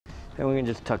Then we can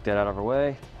just tuck that out of our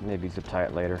way, maybe zip tie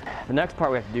it later. The next part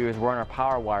we have to do is run our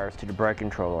power wires to the brake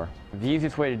controller. The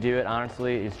easiest way to do it,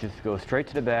 honestly, is just go straight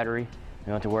to the battery. You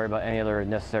don't have to worry about any other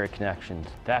necessary connections.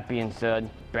 That being said,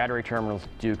 battery terminals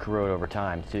do corrode over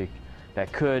time, so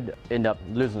that could end up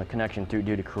losing the connection due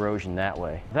to corrosion that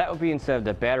way. That being said,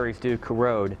 that batteries do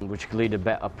corrode, which could lead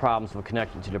to problems with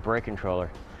connection to the brake controller.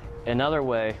 Another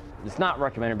way, it's not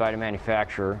recommended by the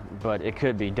manufacturer, but it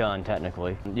could be done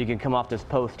technically. You can come off this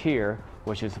post here,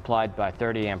 which is supplied by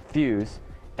 30 amp fuse,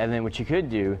 and then what you could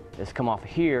do is come off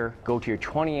here, go to your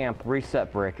 20 amp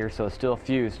reset breaker, so it's still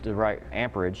fused to the right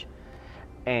amperage,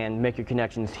 and make your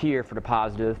connections here for the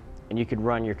positive, and you could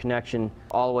run your connection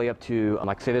all the way up to,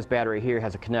 like say this battery here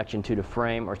has a connection to the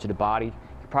frame or to the body, you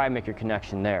could probably make your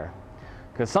connection there.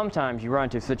 Because sometimes you run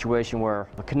into a situation where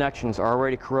the connections are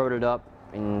already corroded up,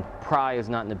 and probably is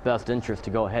not in the best interest to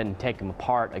go ahead and take them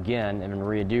apart again and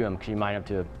redo them, because you might have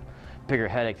a bigger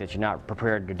headache that you're not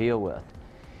prepared to deal with.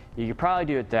 You could probably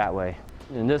do it that way.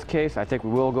 In this case, I think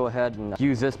we will go ahead and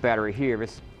use this battery here.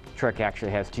 This truck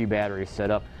actually has 2 batteries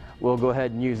set up. We'll go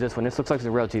ahead and use this one. This looks like it's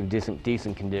a relatively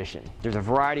decent condition. There's a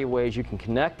variety of ways you can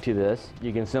connect to this.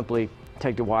 You can simply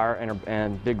take the wire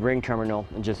and big ring terminal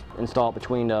and just install it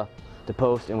between the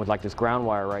post and with like this ground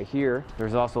wire right here.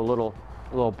 There's also little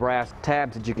brass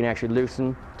tabs that you can actually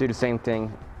loosen, do the same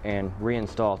thing, and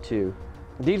reinstall too.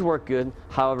 These work good.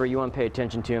 However, you want to pay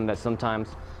attention to them, that sometimes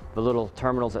the little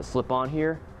terminals that slip on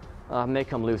here may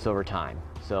come loose over time.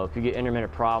 So if you get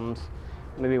intermittent problems,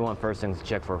 maybe one of the first things to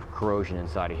check for corrosion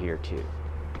inside of here too.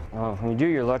 When you do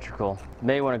your electrical, you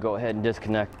may want to go ahead and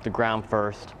disconnect the ground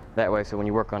first. That way, so when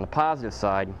you work on the positive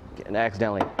side and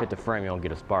accidentally hit the frame, you don't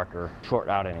get a spark or short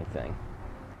out anything.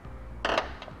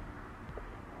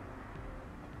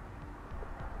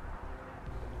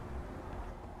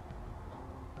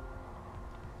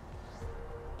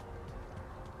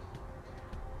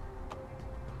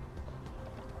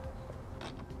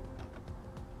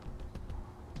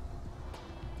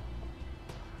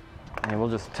 And we'll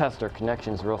just test our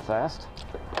connections real fast.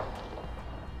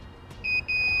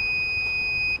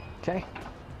 Okay.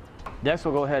 Next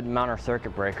we'll go ahead and mount our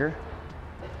circuit breaker.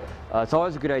 It's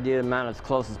always a good idea to mount as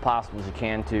close as possible as you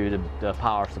can to the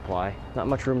power supply. Not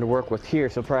much room to work with here,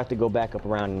 so we'll probably have to go back up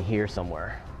around in here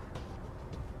somewhere.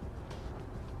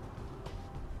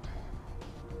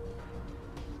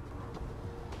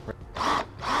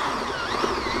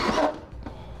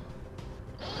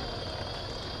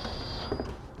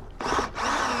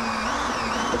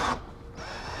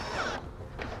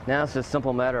 Now it's just a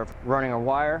simple matter of running a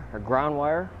wire, a ground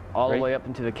wire, all the way up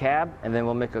into the cab, and then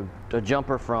we'll make a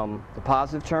jumper from the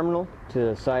positive terminal to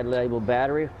the side labeled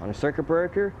battery on the circuit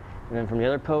breaker, and then from the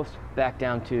other post back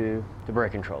down to the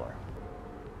brake controller.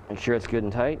 Make sure it's good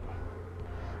and tight,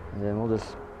 and then we'll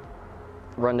just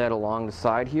run that along the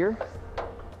side here,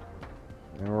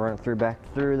 and we'll run it back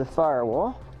through the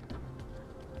firewall.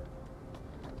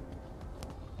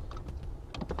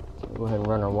 So go ahead and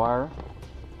run our wire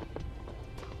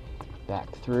back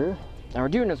through. Now we're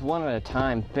doing this one at a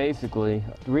time, basically.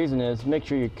 The reason is, make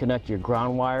sure you connect your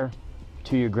ground wire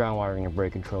to your ground wire in your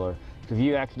brake controller. Because if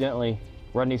you accidentally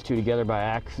run these two together by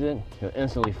accident, you'll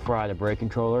instantly fry the brake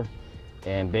controller,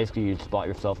 and basically you'd spot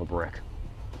yourself a brick.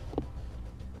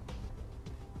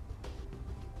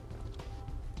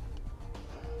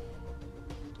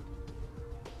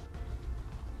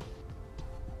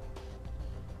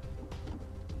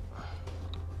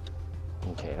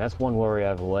 Okay, that's one worry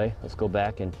out of the way. Let's go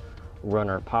back and run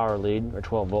our power lead, or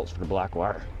 12 volts for the black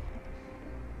wire.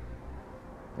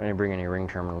 I didn't bring any ring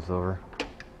terminals over.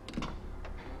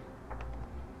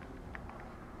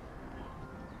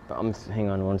 Hang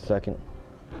on one second.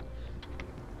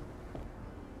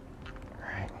 All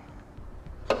right.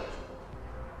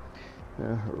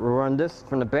 We'll run this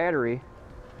from the battery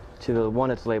to the one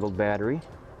that's labeled battery.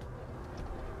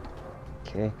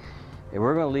 Okay, and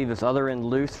we're going to leave this other end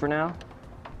loose for now.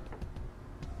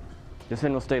 This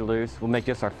end will stay loose. We'll make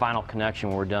this our final connection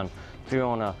when we're done. So you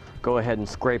don't want to go ahead and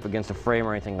scrape against a frame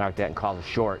or anything like that and cause a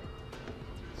short.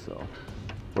 So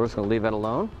we're just going to leave that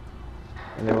alone.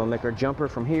 And then we'll make our jumper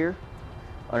from here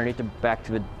underneath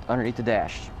underneath the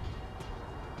dash.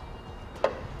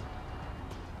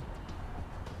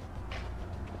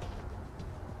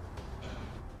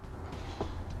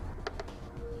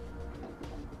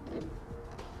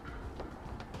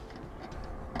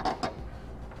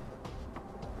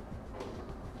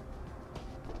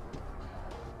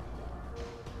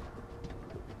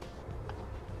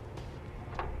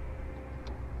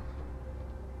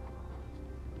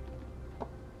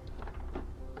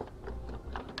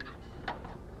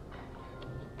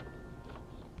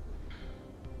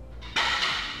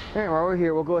 All right, while we're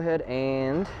here, we'll go ahead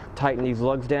and tighten these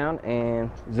lugs down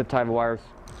and zip tie the wires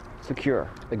secure.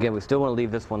 Again, we still want to leave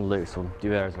this one loose. We'll do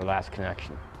that as our last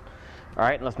connection. All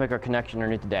right, let's make our connection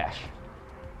underneath the dash.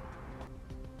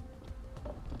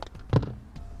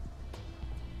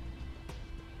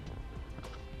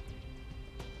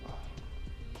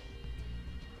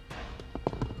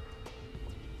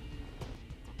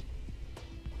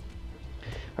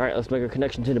 All right, let's make our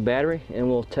connection to the battery and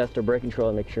we'll test our brake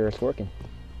controller and make sure it's working.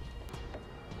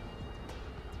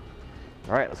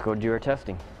 All right, let's go do our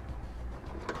testing.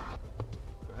 Go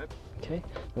ahead. Okay,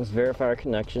 let's verify our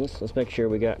connections. Let's make sure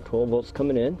we got 12 volts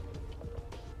coming in.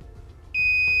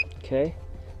 Okay,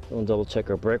 we'll double check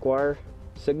our brake wire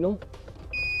signal.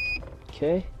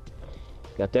 Okay,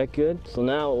 got that good. So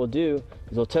now what we'll do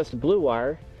is we'll test the blue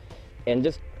wire, and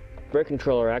this brake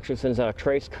controller actually sends out a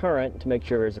trace current to make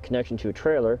sure there's a connection to a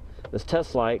trailer. This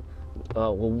test light,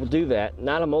 we'll do that.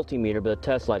 Not a multimeter, but a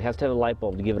test light. It has to have a light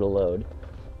bulb to give it a load.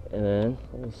 And then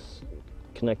let's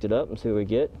connect it up and see what we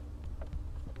get.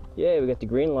 Yeah, we got the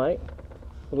green light.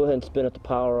 We'll go ahead and spin up the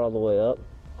power all the way up.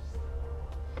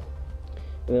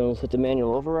 And then we'll hit the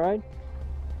manual override.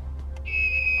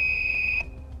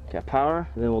 Got power,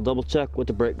 and then we'll double check with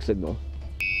the brake signal.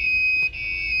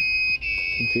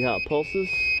 And see how it pulses.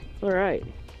 All right.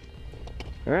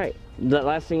 All right. The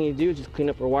last thing you do is just clean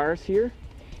up our wires here.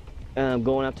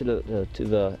 Going up to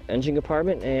the engine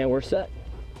compartment, and we're set.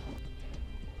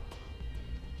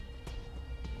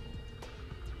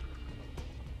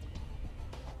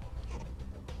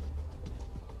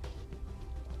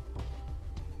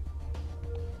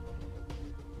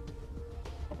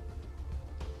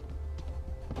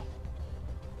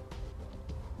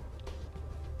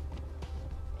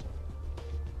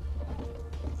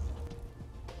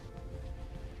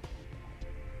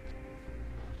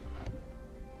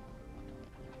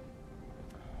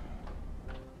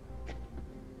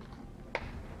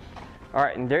 All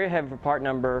right, and there you have it for part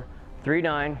number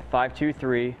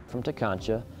 39523 from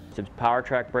Tekonsha. It's a power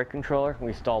track brake controller.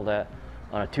 We installed that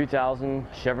on a 2000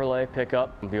 Chevrolet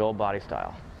pickup, the old body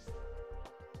style.